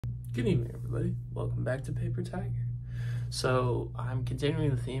Good evening, everybody. Welcome back to Paper Tiger. So I'm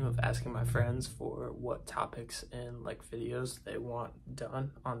continuing the theme of asking my friends for what topics and videos they want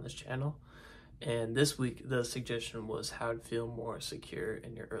done on this channel. And this week, the suggestion was how to feel more secure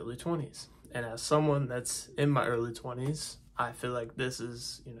in your early 20s. And as someone that's in my early 20s, I feel like this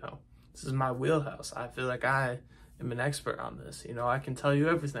is my wheelhouse. I feel like I am an expert on this. I can tell you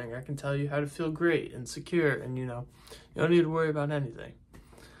everything. I can tell you how to feel great and secure, and you don't need to worry about anything.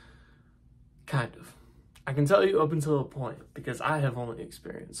 Kind of. I can tell you up until a point because I have only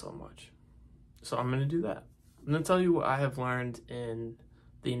experienced so much. So I'm going to do that. I'm going to tell you what I have learned in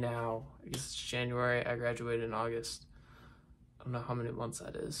I guess it's January. I graduated in August. I don't know how many months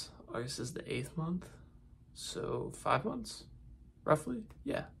that is. August is the 8th month. So 5 months, roughly?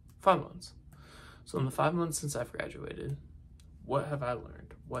 Yeah, 5 months. So in the 5 months since I've graduated, what have I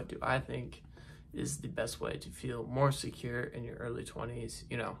learned? What do I think is the best way to feel more secure in your early 20s?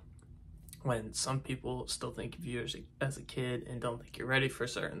 When some people still think of you as a kid and don't think you're ready for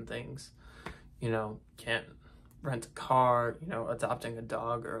certain things, can't rent a car, adopting a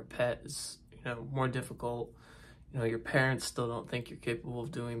dog or a pet is, more difficult. Your parents still don't think you're capable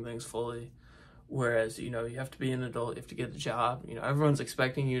of doing things fully. Whereas, you have to be an adult, you have to get a job. Everyone's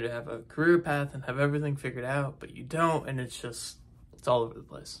expecting you to have a career path and have everything figured out, but you don't, and it's all over the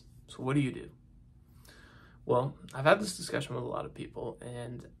place. So what do you do? Well, I've had this discussion with a lot of people,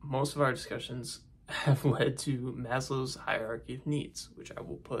 and most of our discussions have led to Maslow's hierarchy of needs, which I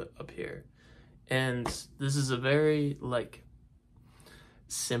will put up here. And this is a very,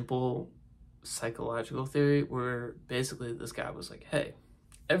 simple psychological theory where basically this guy was like, hey,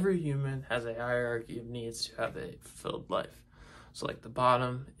 every human has a hierarchy of needs to have a fulfilled life. So, the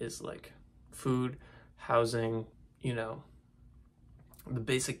bottom is, food, housing, the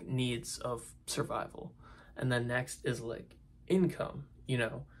basic needs of survival. And then next is income,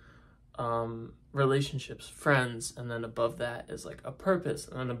 relationships, friends, and then above that is a purpose,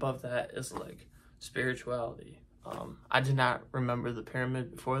 and then above that is spirituality. I did not remember the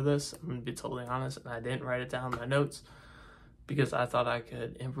pyramid before this, I'm gonna be totally honest, and I didn't write it down in my notes because I thought I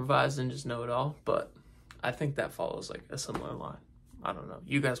could improvise and just know it all, but I think that follows a similar line. I don't know,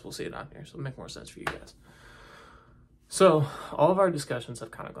 you guys will see it on here, so it'll make more sense for you guys. So all of our discussions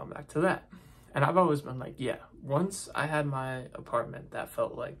have kind of gone back to that. And I've always been once I had my apartment, that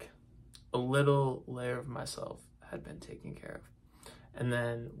felt like a little layer of myself had been taken care of. And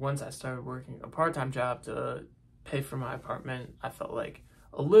then once I started working a part-time job to pay for my apartment, I felt like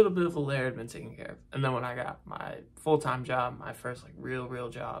a little bit of a layer had been taken care of. And then when I got my full-time job, my first real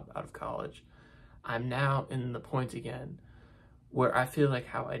job out of college, I'm now in the point again where I feel like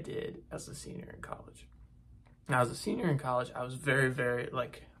how I did as a senior in college. Now, as a senior in college, I was very, very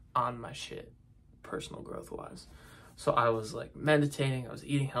on my shit, personal growth wise. So I was meditating, I was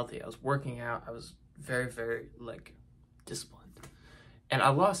eating healthy, I was working out, I was very, very disciplined. And I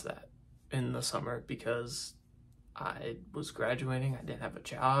lost that in the summer because I was graduating, I didn't have a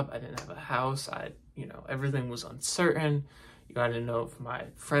job, I didn't have a house, everything was uncertain. I didn't know if my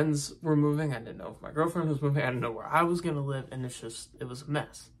friends were moving, I didn't know if my girlfriend was moving, I didn't know where I was gonna live, and it was a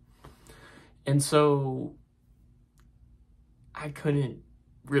mess. And so I couldn't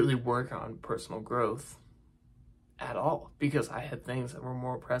really work on personal growth at all because I had things that were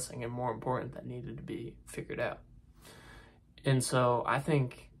more pressing and more important that needed to be figured out. And so I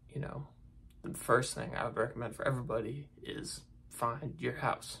think, the first thing I would recommend for everybody is find your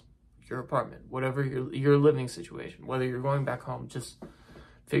house, your apartment, whatever your living situation, whether you're going back home, just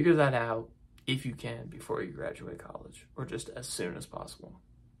figure that out if you can before you graduate college or just as soon as possible.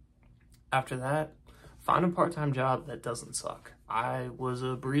 After that, find a part-time job that doesn't suck. I was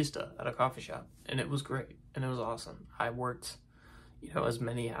a barista at a coffee shop, and it was great, and it was awesome. I worked, as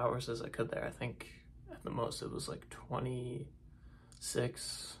many hours as I could there. I think at the most it was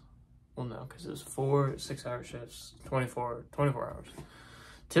 26, well no, because it was 4 6-hour shifts, 24 hours.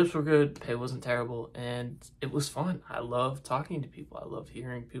 Tips were good, pay wasn't terrible, and it was fun. I loved talking to people. I loved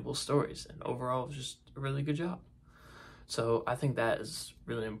hearing people's stories, and overall it was just a really good job. So I think that is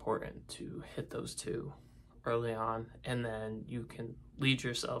really important to hit those two early on, and then you can lead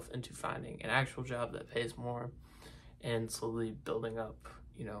yourself into finding an actual job that pays more and slowly building up,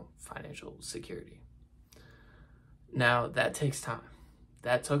 financial security. Now, that takes time.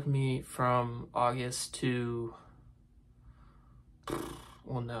 That took me from August to,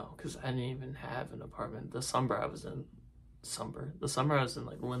 well, no, because I didn't even have an apartment. The summer I was in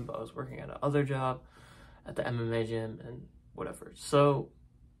limbo. I was working at another job at the MMA gym and whatever. So,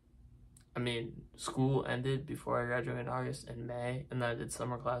 school ended before I graduated in August and May, and then I did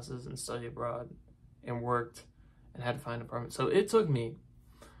summer classes and study abroad and worked and had to find an apartment. So it took me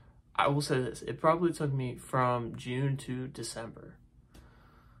I will say this, it probably took me from June to December.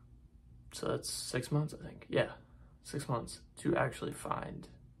 So that's 6 months, I think. Yeah, 6 months to actually find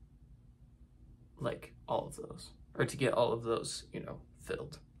like all of those, or to get all of those, you know,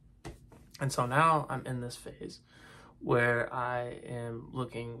 filled. And so now I'm in this phase where I am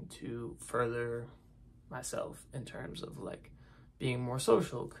looking to further myself in terms of like being more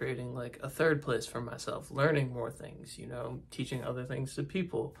social, creating like a third place for myself, learning more things, you know, teaching other things to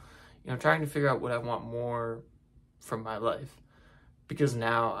people, you know, trying to figure out what I want more from my life, because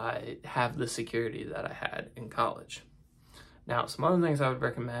now I have the security that I had in college. Now, some other things I would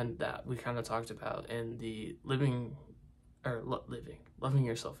recommend that we kind of talked about in the loving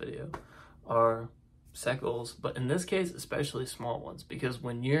yourself video are set goals, but in this case, especially small ones, because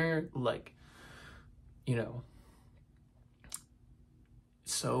when you're like, you know,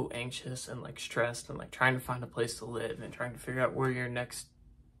 so anxious and like stressed and like trying to find a place to live and trying to figure out where your next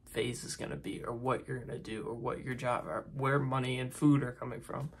phase is going to be, or what you're going to do, or what your job, or where money and food are coming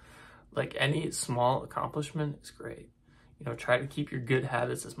from, like any small accomplishment is great. You know, try to keep your good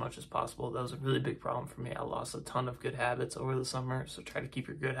habits as much as possible. That was a really big problem for me. I lost a ton of good habits over the summer, so try to keep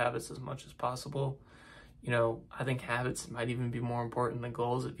your good habits as much as possible. You know, I think habits might even be more important than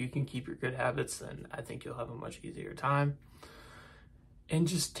goals. If you can keep your good habits, then I think you'll have a much easier time. And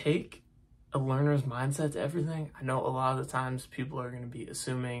just take a learner's mindset to everything. I know a lot of the times people are going to be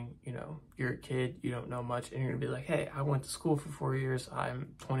assuming, you know, you're a kid, you don't know much, and you're going to be like, hey, I went to school for 4 years,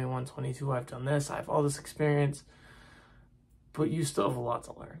 I'm 21, 22, I've done this, I have all this experience. But you still have a lot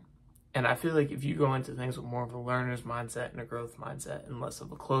to learn. And I feel like if you go into things with more of a learner's mindset and a growth mindset and less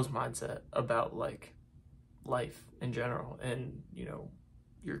of a closed mindset about like life in general and, you know,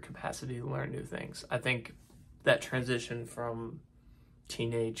 your capacity to learn new things, I think that transition from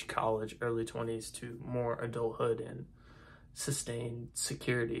teenage, college, early 20s to more adulthood and sustained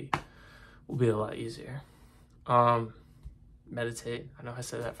security will be a lot easier. Meditate. I know I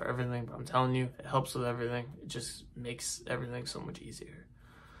say that for everything, but I'm telling you, it helps with everything. It just makes everything so much easier.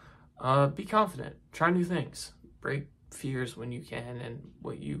 Be confident. Try new things. Break fears when you can and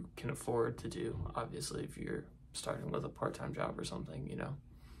what you can afford to do. Obviously, if you're starting with a part-time job or something, you know,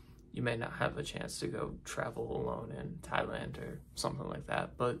 you may not have a chance to go travel alone in Thailand or something like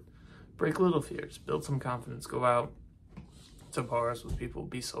that, but break little fears. Build some confidence. Go out to bars with people.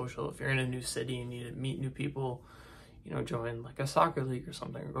 Be social. If you're in a new city and you need to meet new people, you know, join like a soccer league or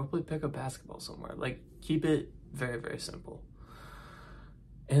something, or go play pickup basketball somewhere. Like, keep it very, very simple.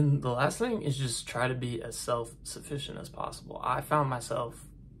 And the last thing is just try to be as self-sufficient as possible. I found myself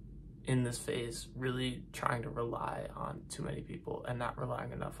in this phase really trying to rely on too many people and not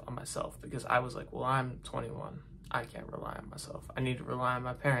relying enough on myself, because I was like, well, I'm 21. I can't rely on myself. I need to rely on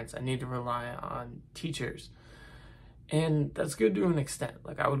my parents. I need to rely on teachers. And that's good to an extent.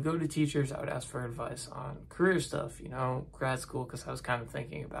 Like, I would go to teachers, I would ask for advice on career stuff, you know, grad school, because I was kind of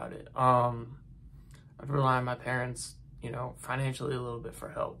thinking about it. I'd rely on my parents, you know, financially a little bit for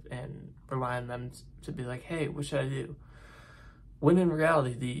help, and rely on them to be like, hey, what should I do? When in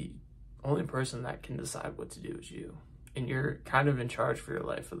reality, the only person that can decide what to do is you. And you're kind of in charge for your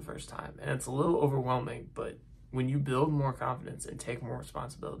life for the first time. And it's a little overwhelming, but when you build more confidence and take more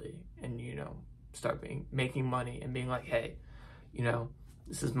responsibility and, you know, start making money and being like, hey, you know,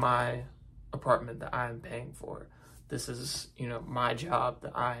 this is my apartment that I'm paying for. This is, you know, my job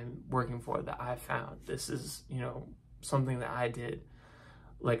that I'm working for, that I found. This is, you know, something that I did,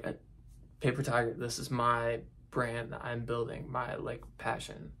 like a Paper Tiger. This is my brand that I'm building, my like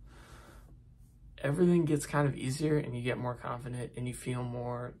passion. Everything gets kind of easier and you get more confident and you feel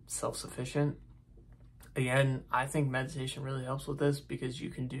more self-sufficient. Again, I think meditation really helps with this, because you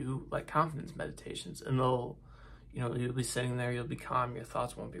can do like confidence meditations, and they'll, you know, you'll be sitting there, you'll be calm, your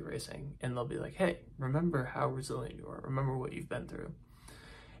thoughts won't be racing, and they'll be like, hey, remember how resilient you are, remember what you've been through.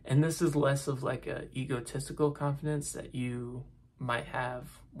 And this is less of like a egotistical confidence that you might have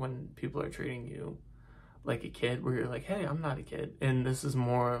when people are treating you like a kid, where you're like, hey, I'm not a kid. And this is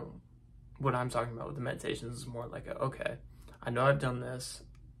more what I'm talking about with the meditations, is more like, okay, I know I've done this.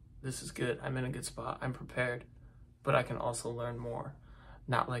 This is good. I'm in a good spot. I'm prepared, but I can also learn more.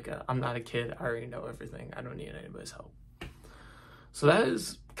 Not like I'm not a kid. I already know everything. I don't need anybody's help. So that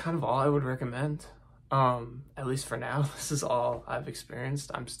is kind of all I would recommend. At least for now, this is all I've experienced.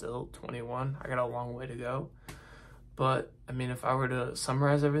 I'm still 21. I got a long way to go. But I mean, if I were to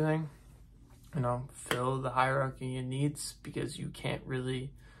summarize everything, you know, fill the hierarchy of needs, because you can't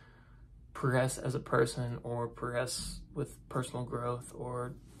really progress as a person or progress with personal growth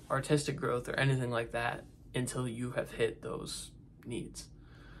or artistic growth or anything like that until you have hit those needs.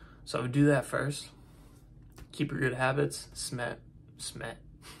 So I would do that first. Keep your good habits.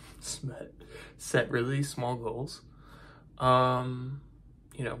 set really small goals.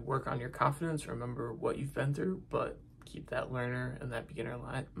 You know, work on your confidence, remember what you've been through, but keep that learner and that beginner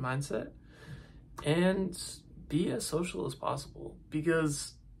mindset, and be as social as possible,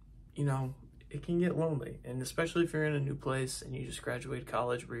 because, you know, it can get lonely, and especially if you're in a new place and you just graduated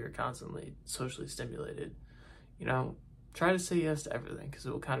college where you're constantly socially stimulated, you know, try to say yes to everything, because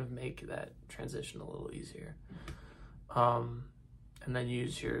it will kind of make that transition a little easier. And then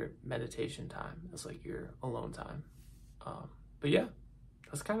use your meditation time as like your alone time. But yeah,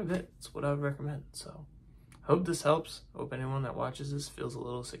 that's kind of it. It's what I would recommend. So hope this helps. Hope anyone that watches this feels a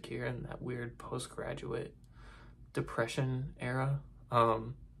little secure in that weird postgraduate depression era.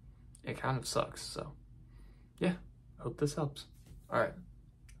 It kind of sucks. So yeah, hope this helps. All right.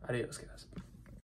 Adios, guys.